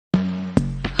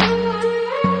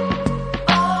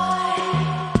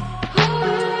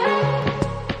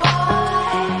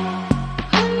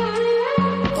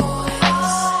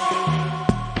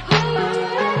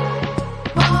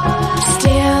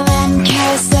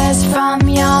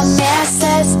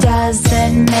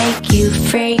you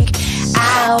freak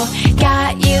out.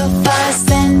 Got you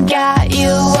fussing, got you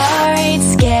worried,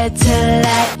 scared to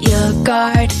let your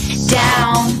guard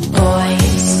down.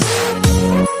 Boys,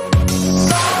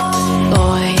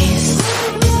 boys,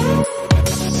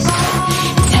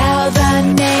 tell the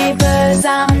neighbors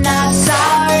I'm not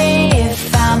sorry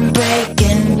if I'm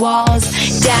breaking walls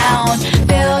down,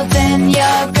 building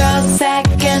your girl's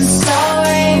second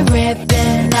story,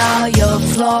 ripping all your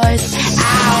floors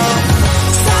out.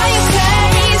 Saw your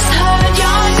face, heard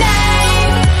your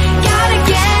name, gotta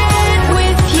get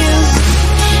with you.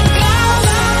 Girls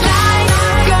like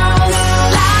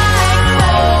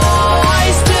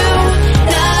boys do,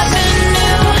 nothing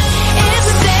new. Is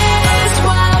this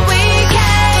why we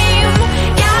came?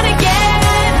 Gotta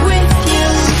get with you.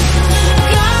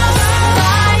 Girls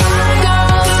like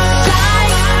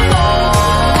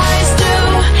boys do,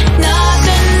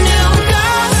 nothing new.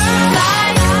 Girls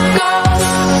like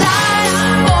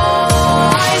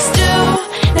boys do,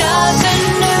 nothing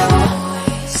new.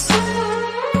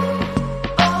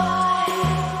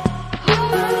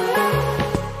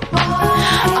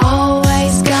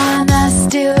 Always gonna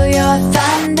steal your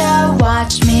thunder,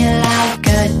 watch me like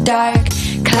a dark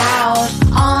cloud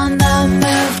on the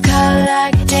move,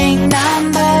 collecting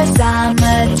numbers.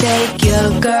 I'ma take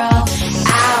your girl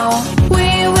out.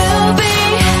 We will be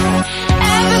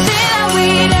everything that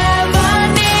we'd ever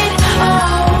need.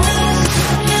 Oh,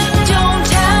 don't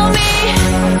tell me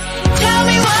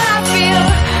what I feel.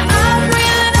 I'm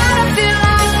reeling out, I feel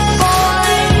like a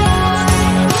boy.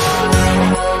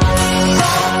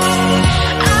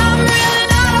 I'm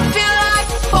reeling out, I feel like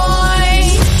a boy.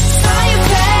 Saw your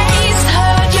face,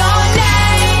 heard your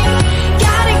name,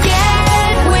 gotta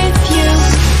get with you.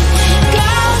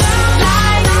 Girls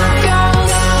like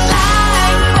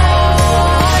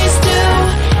boys do,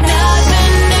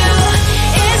 nothing new.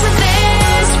 Is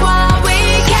this why we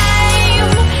came?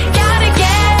 Gotta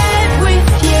get with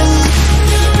you.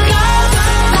 Girls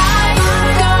like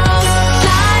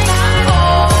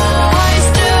boys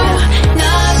do,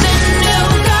 nothing new.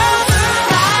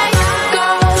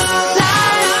 Girls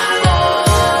like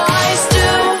boys do,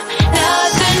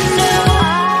 nothing new.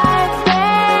 I've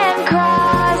been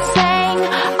crossing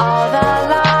all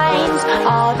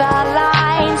the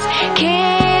lines,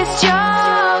 kissed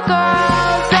your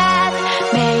girl that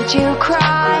made you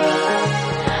cry.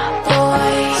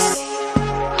 Boys,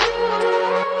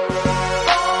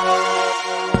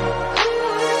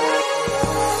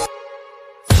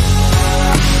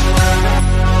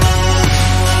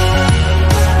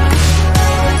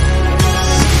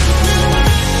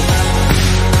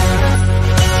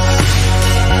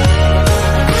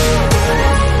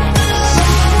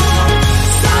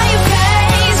 saw your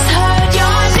face, heard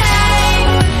your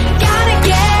name, gotta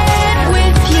get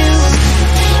with you.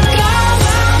 Girls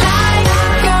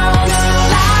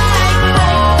like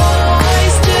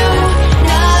boys do,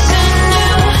 nothing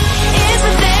new. Is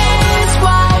this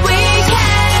why we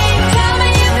came? Tell me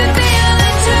if you feel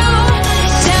it too.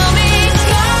 Tell me.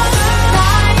 Girls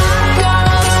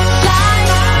like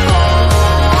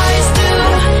boys do,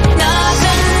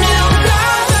 nothing new.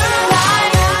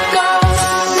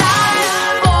 Girls like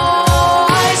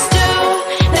boys do,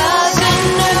 nothing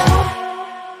new.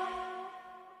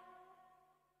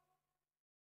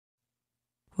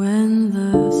 When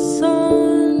the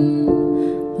sun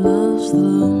loves the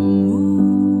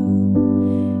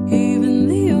moon, even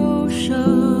the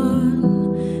ocean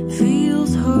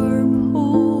feels her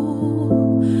pull.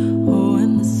 Oh,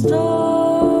 and the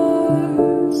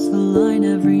stars align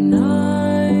every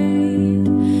night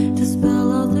to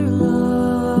spell out their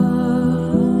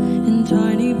love in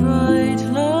tiny bright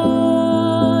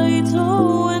lights.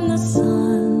 Oh, and the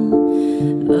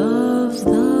sun loves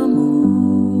the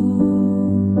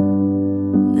moon,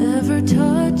 never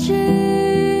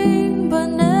touching but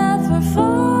never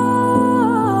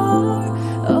far.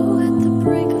 Oh, at the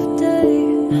break of day,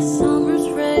 a summer's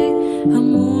ray, a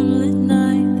moonlit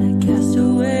night that cast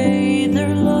away.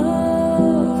 Their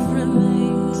love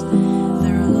remains,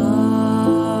 their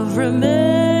love remains.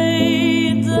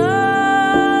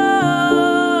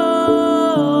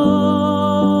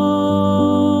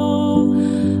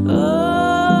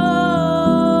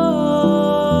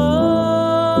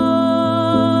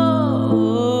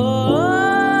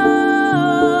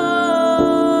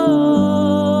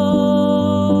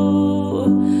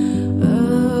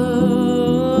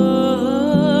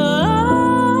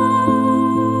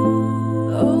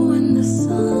 Oh, and the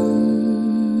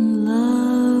sun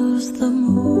loves the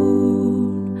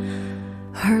moon,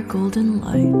 her golden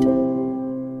light,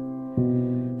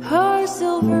 her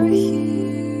silver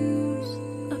hues,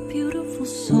 a beautiful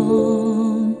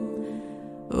song.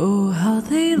 Oh, how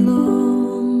they look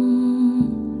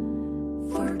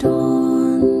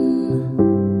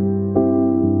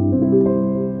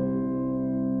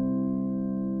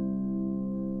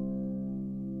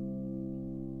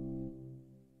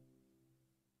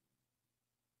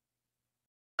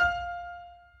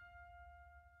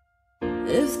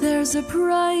If there's a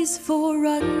prize for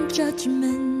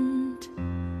judgment,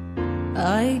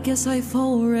 I guess I've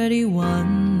already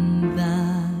won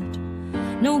that.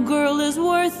 No girl is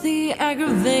worth the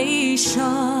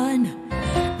aggravation.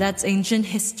 That's ancient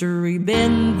history,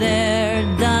 been there,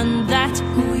 done that.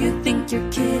 Who you think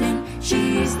you're kidding?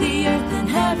 She's the earth and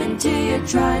heaven till you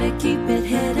try to keep it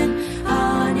hidden.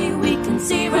 Honey, we can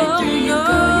see right through you,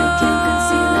 girl, you can't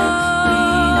conceal it. We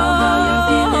know how you're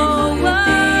feeling, who you're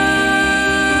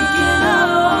thinking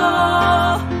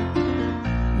of.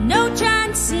 No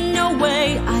chance, no way,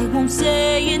 I won't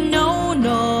say it, no,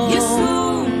 no. You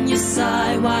swoon, you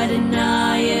sigh, why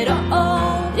deny it?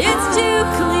 Oh, it's too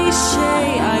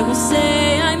cliche, I will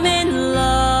say I'm in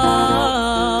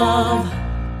love.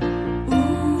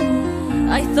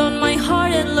 I thought my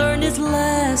heart had learned its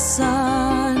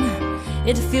lesson.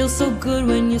 It feels so good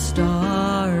when you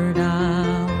start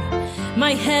out.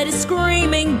 My head is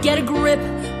screaming, get a grip,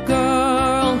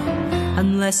 girl.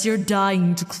 Unless you're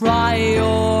dying to cry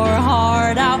your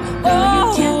heart out. Girl, you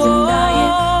can't deny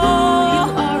it. Who you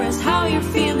are is how you're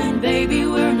feeling, baby,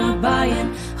 we're not buying.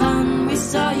 We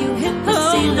saw you hit the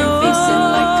ceiling, facing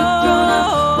like a grown-up.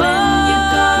 When you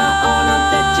gonna own up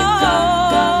that you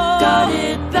got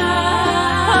it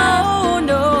back? Oh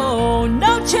no,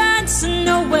 no chance,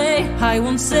 no way, I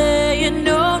won't say it,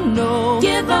 no, no.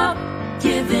 Give up,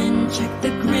 give in, check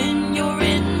the grin, you're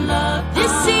in love.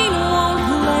 This scene won't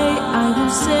play, I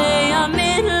won't say I'm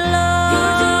in love.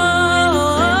 You're doing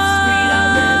flips, read our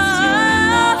lips, you're in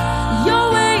love. Your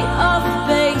way of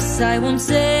face, I won't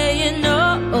say it, no.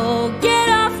 Get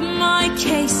off my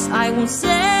case, I won't say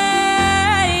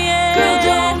it. Girl,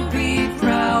 don't be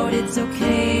proud, it's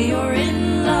okay, you're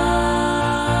in love.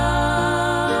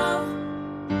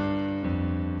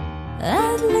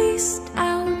 At least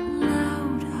out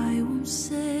loud, I won't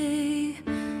say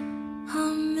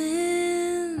I'm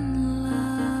in love.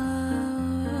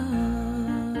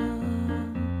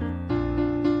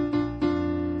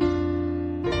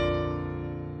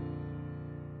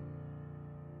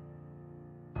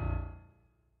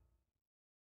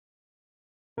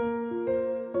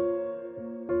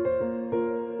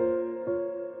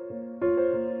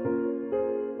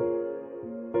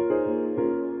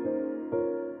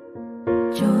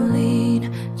 Jolene,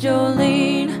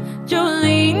 Jolene,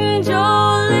 Jolene,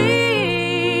 Jolene,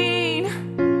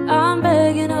 I'm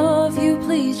begging of you,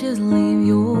 please just leave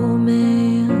your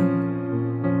man.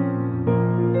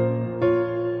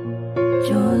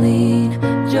 Jolene,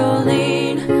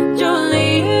 Jolene,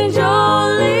 Jolene,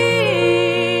 Jolene,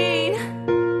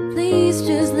 please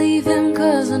just leave him,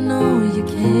 'cause I know you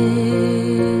can.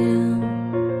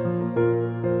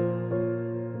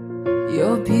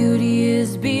 Your beauty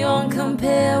is beyond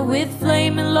compare, with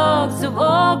flaming locks of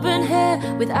auburn hair,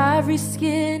 with ivory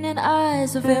skin and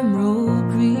eyes of emerald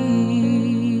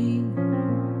green.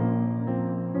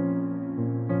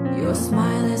 Your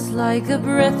smile is like a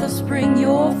breath of spring,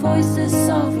 your voice is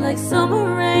soft like summer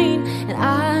rain, and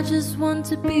I just want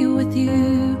to be with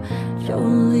you,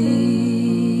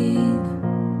 Jolene.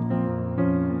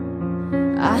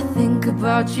 I think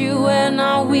about you and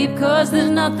I weep, 'cause there's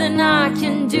nothing I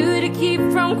can do to keep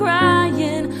from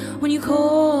crying when you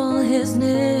call his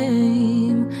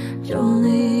name,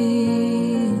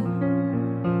 Jolene.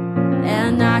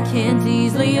 And I can't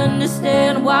easily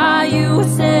understand why you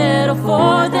settle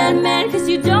for that man, 'cause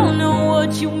you don't know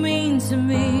what you mean to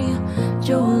me,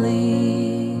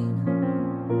 Jolene.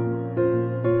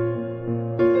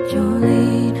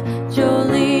 Jolene,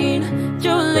 Jolene,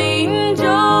 Jolene,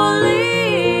 Jolene,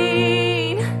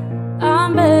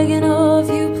 I'm begging of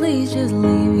you, please just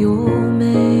leave your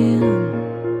man.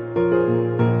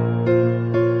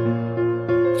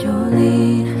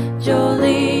 Jolene,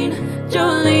 Jolene,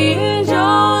 Jolene,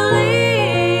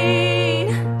 Jolene,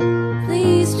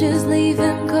 please just leave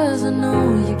him, 'cause I know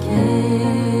you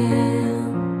can.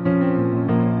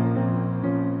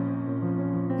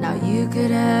 Now you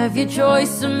could have your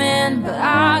choice of man, but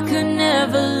I could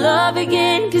never love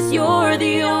again, 'cause you're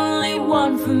the only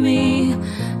one for me,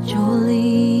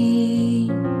 Jolene.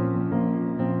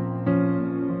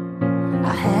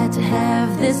 I had to have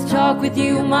this talk with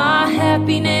you, my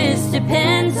happiness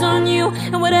depends on you,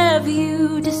 and whatever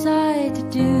you decide to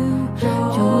do,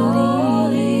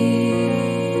 Jolene.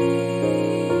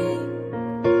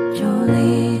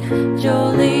 Jolene,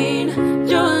 Jolene,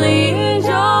 Jolene,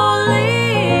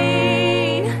 Jolene,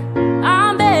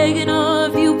 I'm begging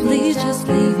of you, please just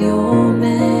leave your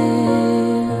man.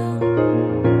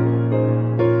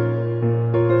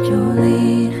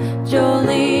 Jolene,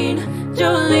 Jolene,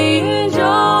 Jolene,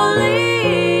 Jolene,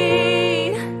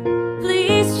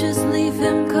 please just leave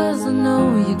him, 'cause I know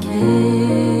you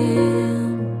can.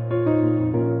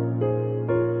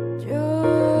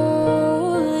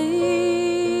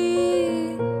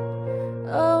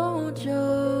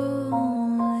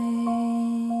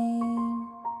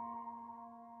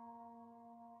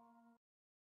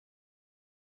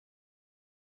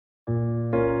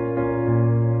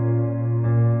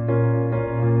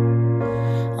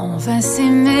 va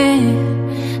s'aimer,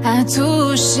 à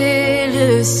toucher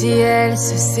le ciel,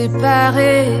 se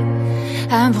séparer,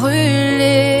 à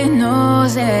brûler nos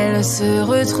ailes, se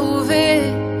retrouver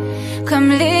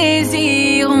comme les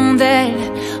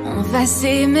hirondelles. On va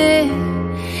s'aimer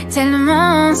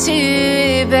tellement tu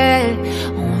es belle.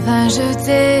 On va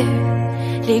jeter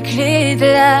les clés de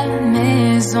la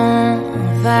maison.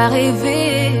 On va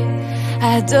rêver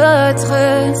à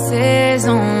d'autres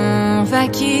saisons. On va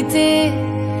quitter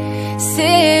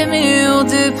ces murs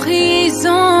de prison.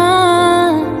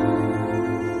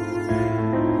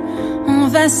 On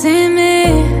va s'aimer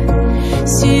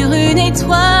sur une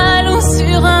étoile ou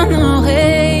sur un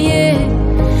oreiller,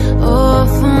 au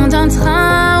fond d'un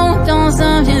train ou dans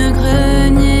un vieux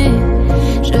grenier.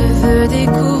 Je veux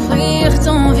découvrir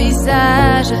ton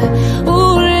visage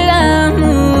où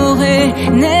l'amour est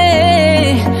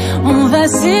né. On va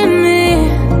s'aimer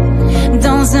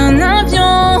dans un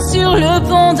avion, sur le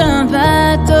pont d'un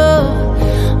bateau.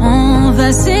 On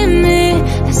va s'aimer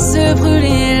à se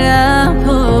brûler la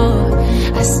peau,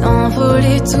 à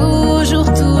s'envoler toujours,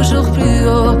 toujours plus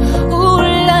haut, où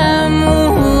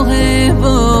l'amour est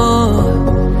beau.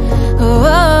 Oh, oh, oh,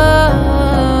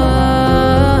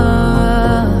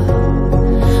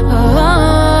 oh, oh.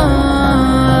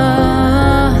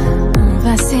 On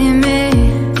va s'aimer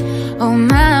aux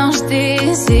marges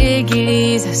des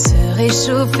églises, se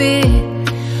réchauffer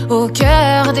au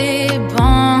cœur des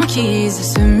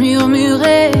banquises, se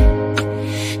murmurer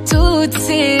toutes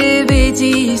ces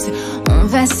bêtises. On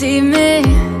va s'aimer,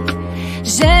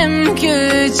 j'aime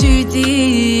que tu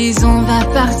dises. On va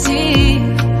partir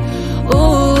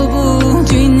au bout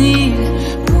d'une île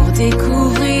pour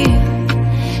découvrir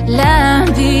la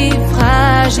vie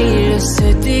fragile,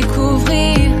 se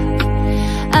découvrir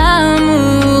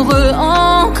amoureux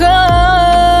encore.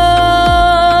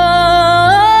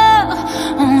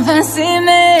 On va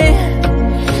s'aimer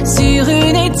sur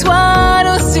une étoile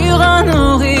ou sur un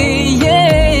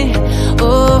oreiller,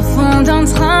 au fond d'un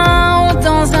train ou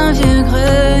dans un vieux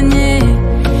grenier.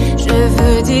 Je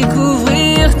veux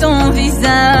découvrir ton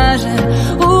visage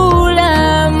où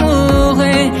l'amour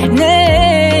est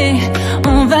né.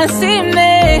 On va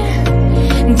s'aimer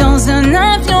dans un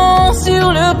avion,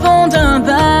 sur le pont d'un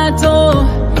bateau.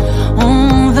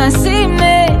 On va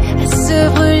s'aimer à se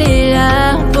brûler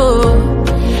la peau,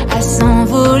 à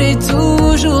s'envoler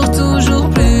toujours, toujours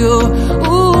plus haut,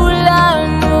 où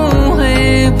l'amour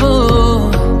est beau.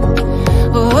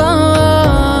 Oh, oh, oh,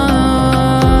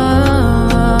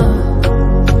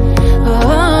 oh,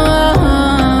 oh.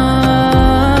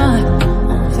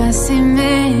 On va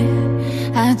s'aimer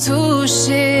à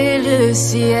toucher le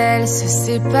ciel, se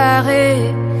séparer,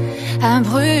 à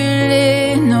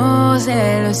brûler nos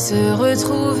ailes, se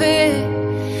retrouver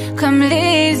comme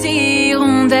les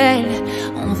hirondelles.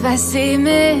 On va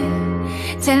s'aimer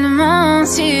tellement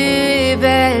tu es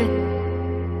belle.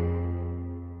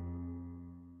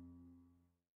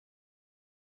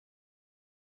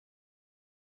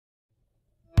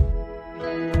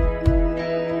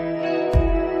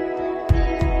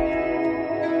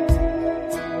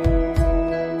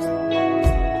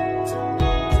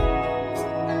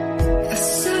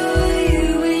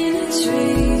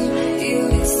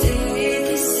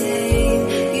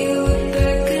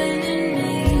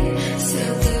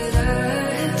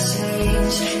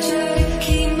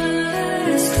 Keep my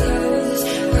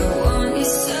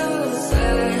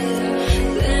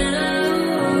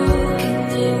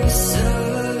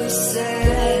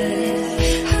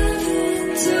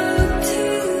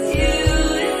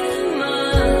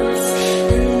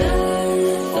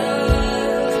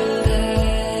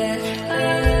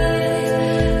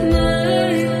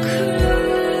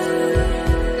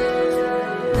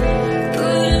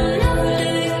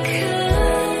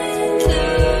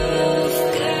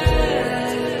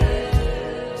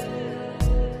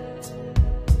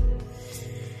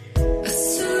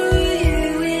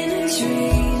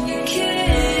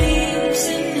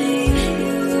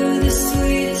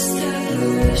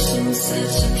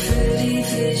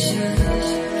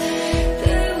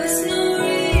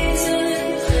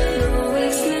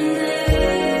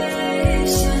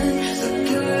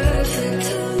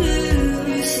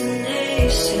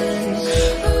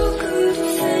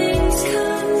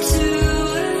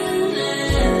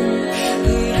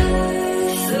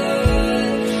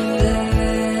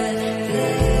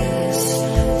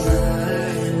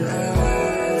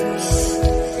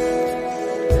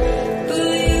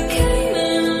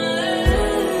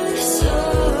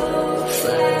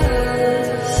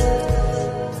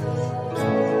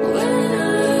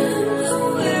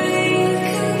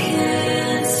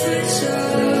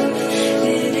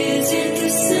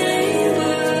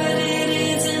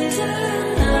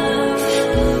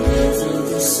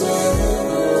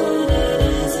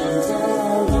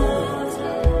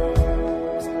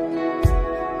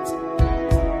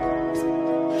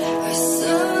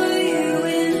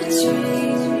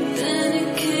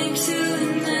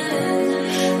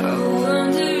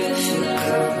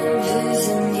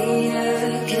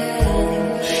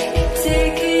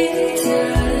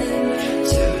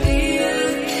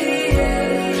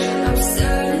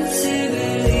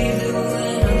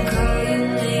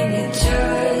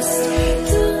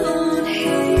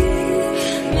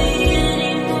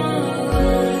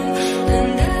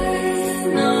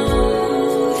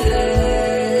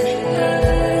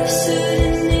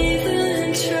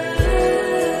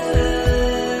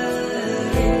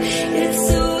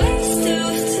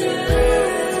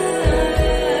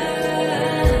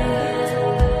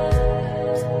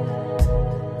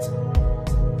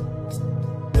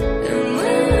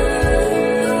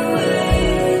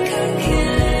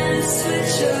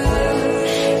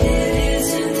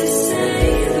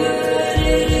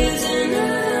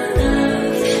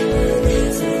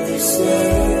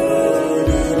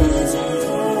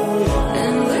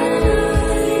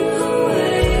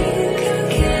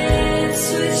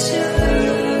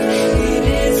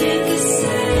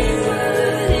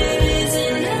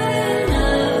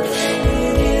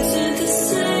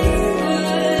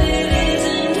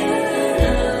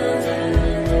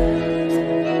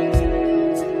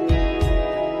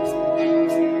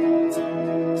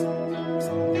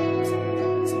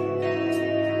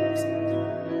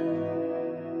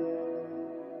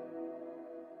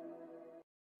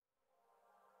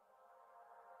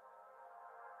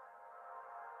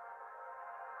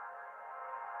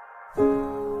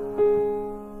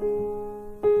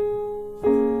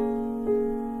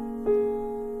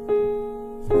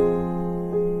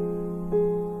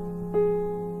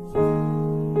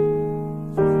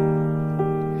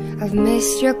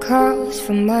missed your calls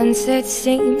for months it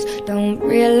seems. Don't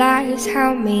realize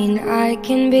how mean I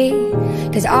can be,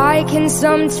 'cause I can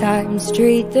sometimes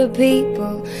treat the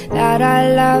people that I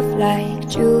love like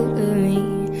jewelry.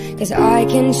 'Cause I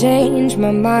can change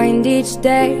my mind each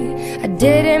day. I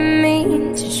didn't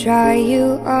mean to try you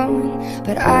on,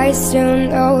 but I still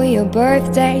know your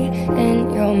birthday and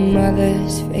your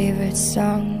mother's favorite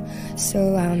song. So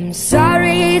I'm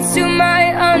sorry to my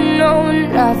unknown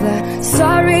lover.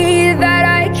 Sorry that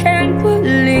I can't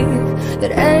believe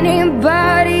that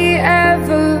anybody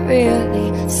ever really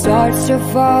starts to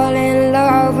fall in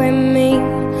love with me.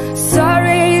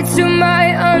 Sorry to my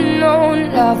unknown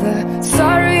lover.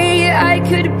 Sorry I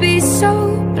could be so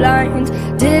blind.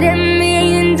 Didn't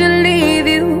mean to leave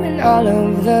you and all of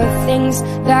the things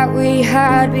that we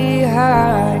had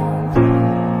behind.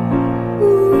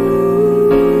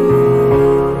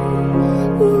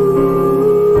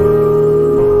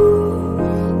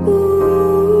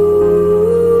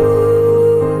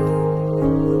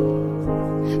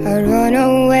 I run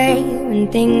away when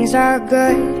things are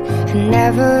good. I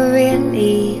never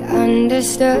really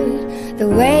understood the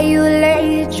way you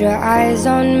laid your eyes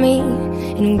on me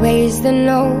in ways that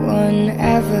no one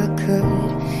ever could.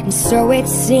 And so it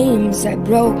seems I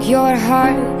broke your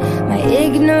heart. My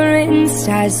ignorance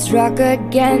has struck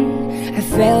again. I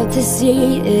failed to see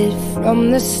it from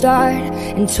the start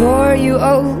and tore you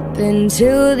open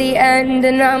till the end.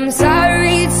 And I'm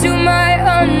sorry to my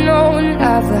unknown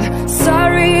lover.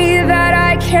 Sorry that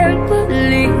I can't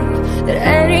believe that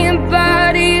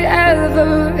anybody ever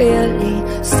really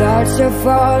starts to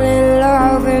fall in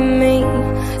love with me.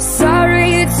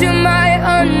 Sorry to my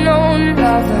unknown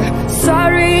lover.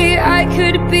 Sorry I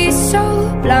could be so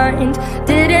blind.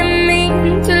 Didn't mean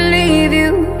to leave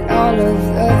you and all of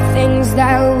the things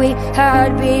that we had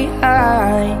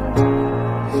behind.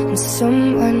 And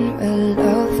someone will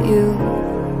love you.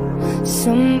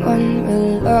 Someone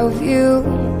will love you.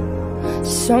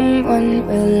 Someone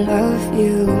will love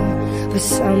you, but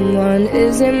someone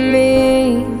isn't me.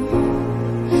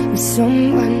 And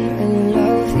someone will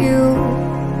love you.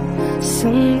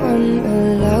 Someone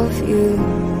will love you.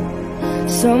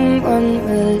 Someone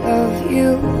will love you,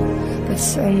 but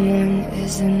someone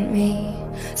isn't me.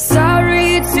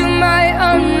 Sorry to my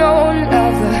unknown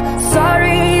lover.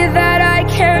 Sorry that I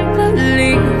can't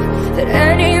believe that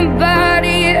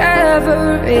anybody ever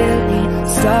really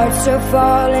starts to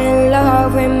fall in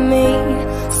love with me.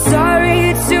 Sorry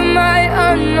to my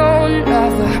unknown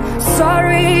lover.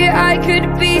 Sorry I could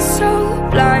be so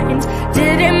blind.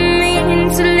 Didn't mean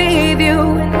to leave you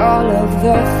and all of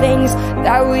the things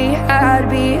that we had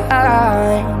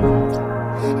behind.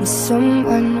 And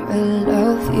someone will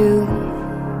love you.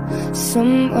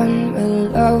 Someone will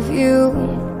love you.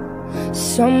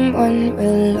 Someone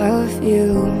will love you,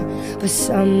 but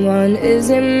someone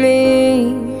isn't me.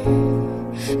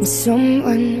 And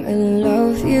someone will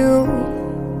love you.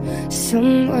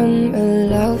 Someone will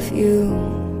love you.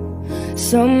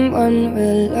 Someone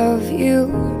will love you,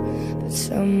 but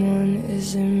someone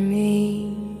isn't me.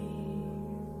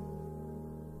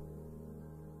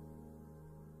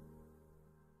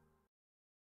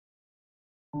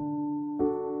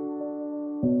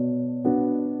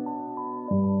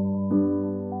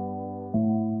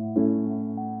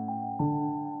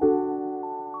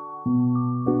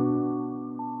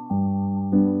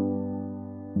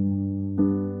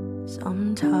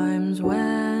 Sometimes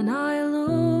when I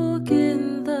look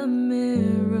in the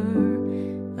mirror,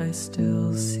 I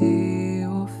still see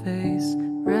your face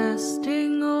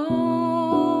resting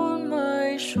on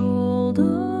my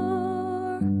shoulder,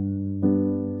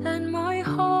 and my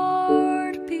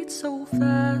heart beats so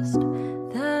fast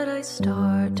that I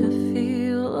start to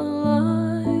feel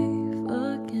alive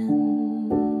again.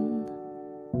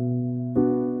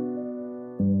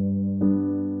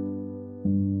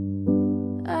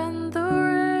 And the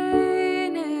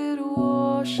rain, it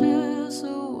washes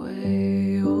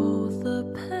away all the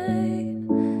pain,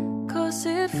 'cause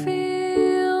it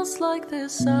feels like the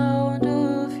sound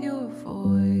of your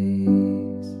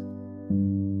voice.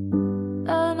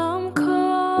 And I'm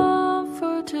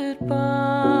comforted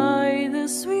by the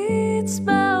sweet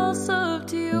smells of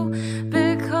dew,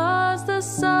 because the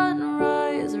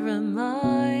sunrise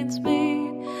reminds me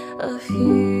of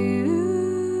you.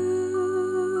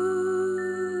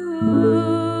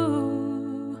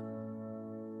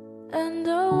 And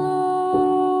I'll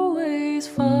always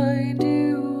find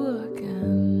you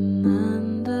again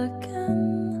and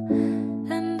again,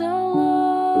 and I'll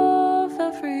love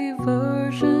every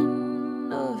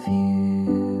version of you.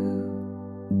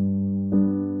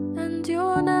 And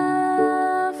you're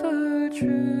never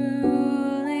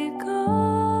truly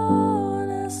gone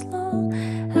as long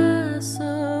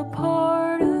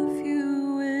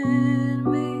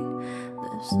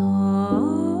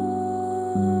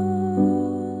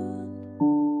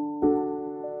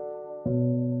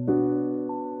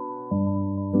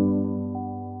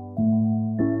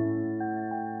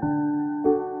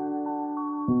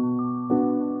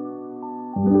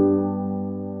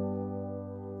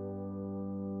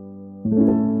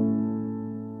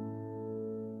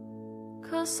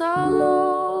 'cause I'll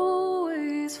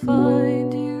always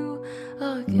find you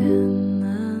again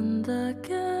and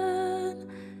again,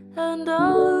 and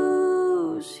I'll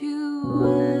lose you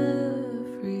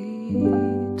every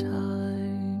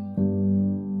time.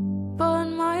 But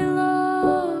my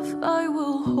love, I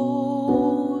will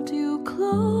hold you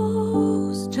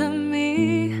close to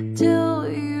me till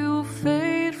you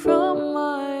fade from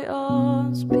my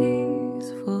arms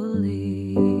peacefully.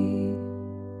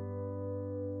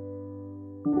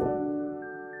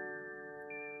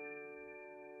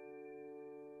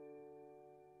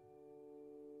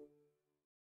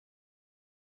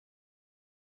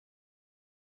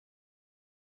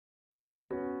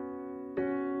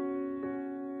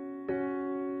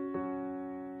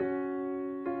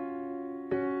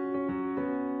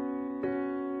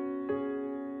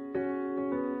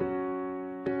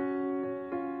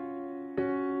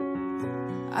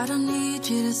 I don't need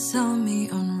you to sell me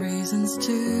on reasons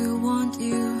to want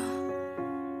you.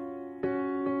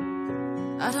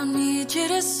 I don't need you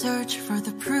to search for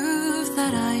the proof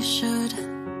that I should.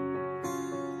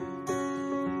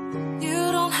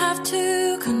 You don't have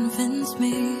to convince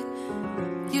me.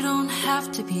 You don't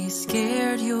have to be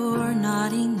scared you're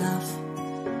not enough,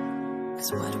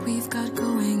 'cause what we've got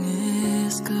going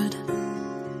is good.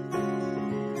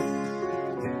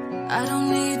 I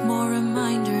don't need more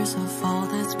reminders of all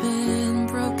that's been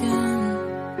broken.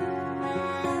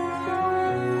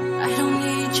 I don't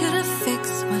need you to fix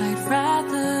what I'd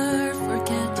rather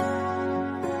forget.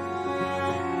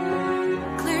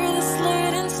 Clear the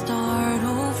slate and start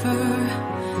over.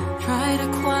 Try to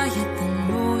quiet the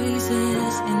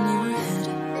noises in your head,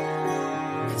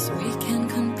 'cause we can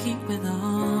compete with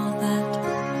all that.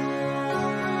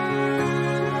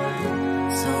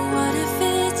 So what if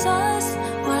it's us?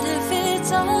 What if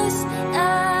it's us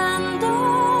and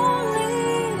only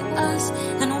us?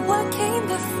 And what came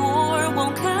before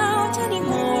won't count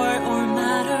anymore or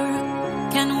matter.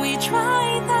 Can we try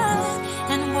that?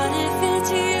 And what if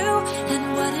it's you? And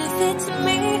what if it's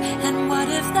me? And what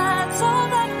if that's all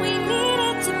that we need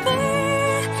it to be?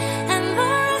 And the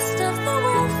rest of the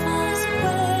world falls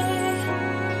away.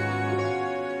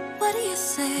 What do you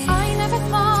say? I never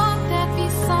thought there'd be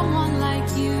someone like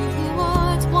you who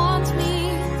would want me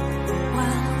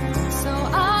well. So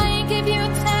I give you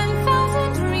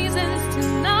 10,000 reasons to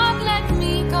not let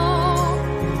me go.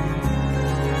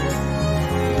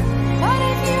 But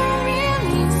if you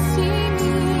really see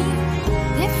me,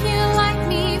 if you like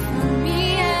me for me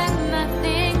and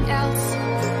nothing else,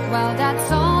 well, that's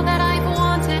all that I've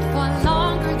wanted for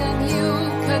longer than you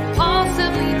could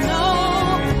possibly know.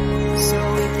 So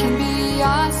it can be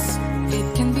us, it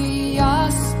can be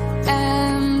us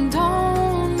and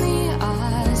only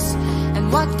us. And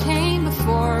what came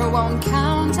before won't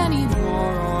count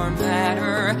anymore or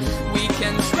matter. We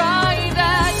can try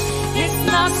that, it's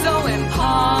not so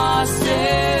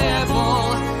impossible.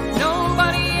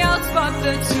 Nobody else but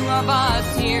the two of us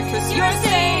here, 'cause you're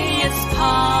saying it's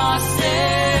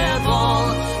possible.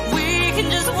 We can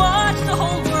just watch the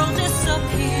whole world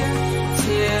disappear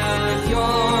till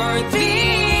you're the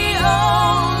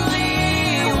only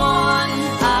one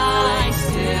I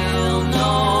still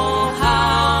know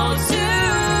how to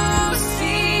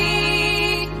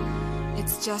see.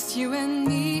 It's just you and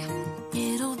me.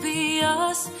 It'll be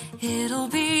us,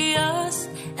 it'll be us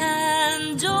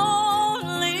and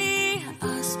only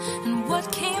us. And what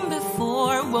came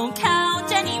before won't count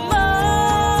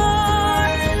anymore.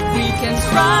 We can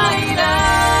try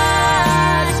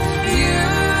that, you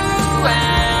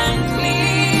and me.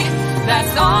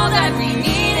 That's all that we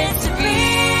need it to be.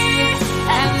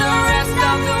 And the rest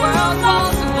of the world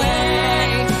falls away.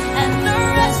 And the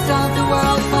rest of the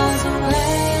world falls away.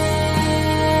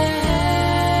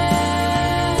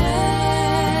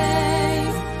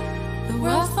 The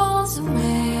world falls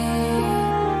away.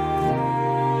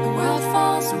 The world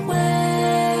falls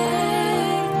away.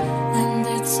 And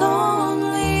it's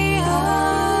only us.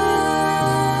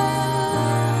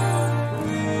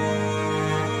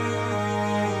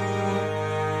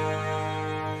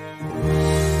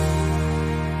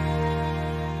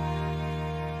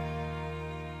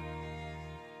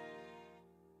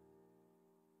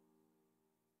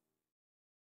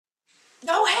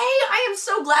 Oh, hey, I am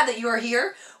so glad that you are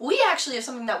here. We actually have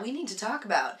something that we need to talk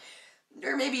about.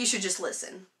 Or maybe you should just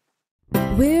listen.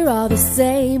 We're all the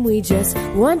same, we just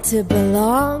want to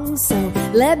belong. So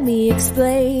let me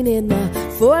explain in the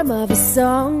form of a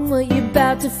song what you're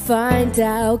about to find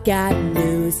out. Got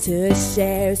news to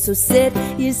share, so sit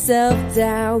yourself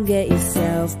down, get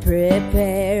yourself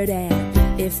prepared,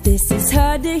 and If this is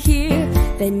hard to hear,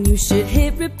 then you should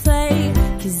hit replay,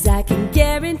 'cause I can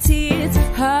guarantee it's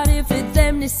harder for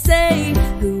them to say.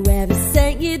 Whoever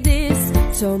sent you this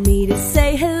told me to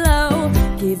say hello,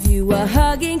 give you a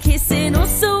hug and kiss, and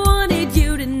also wanted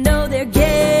you to know they're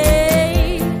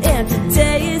gay. And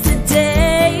today is the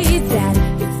day that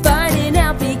you're finding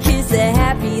out, because they're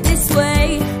happy this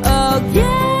way. Oh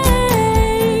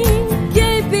yay,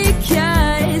 yay,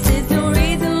 because there's no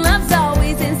reason love's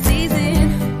always in season,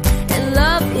 and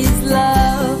love is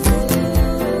love.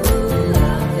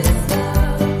 Love is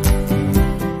love.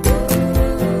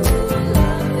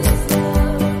 Love is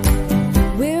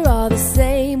love. We're all the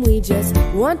same, we just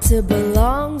want to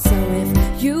belong. So if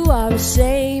you are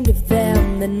ashamed of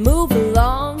them, then move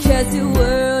along, 'cause the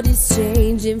world is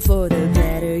changing for the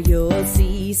better, you'll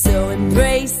see. So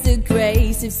embrace the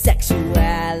grace of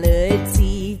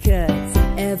sexuality, 'cause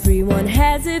everyone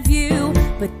has a view,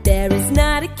 but there is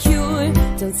not a cure.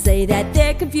 Don't say that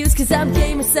they're confused, 'cause I'm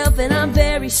gay myself and I'm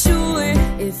very sure.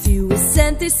 If you were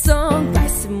sent this song by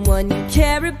someone you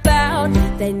care about,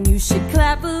 then you should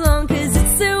clap along, 'cause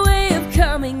it's their way of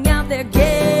coming out, they're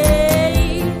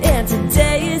gay. And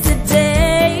today is the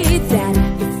day that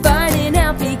you're finding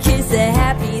out, because they're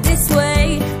happy this way.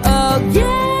 Oh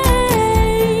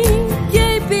yay,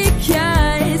 yay,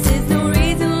 because there's no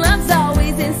reason love's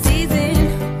always in season,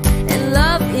 and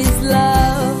love is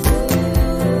love.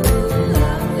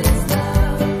 Love is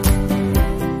love.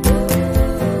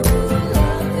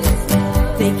 Love is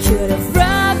love. They could have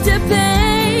robbed a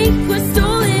bank or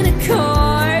stolen a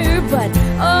car, but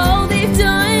all they've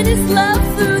done is love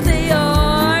who they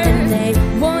are. And they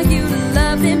want you to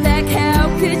love them back. How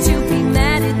could you be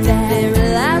mad at that? They're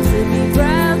allowed to be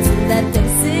proud, so let them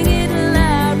sing it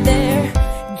aloud. They're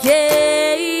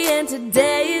gay, and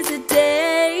today is the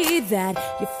day that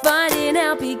you're finding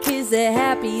out, because they're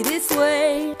happy this way.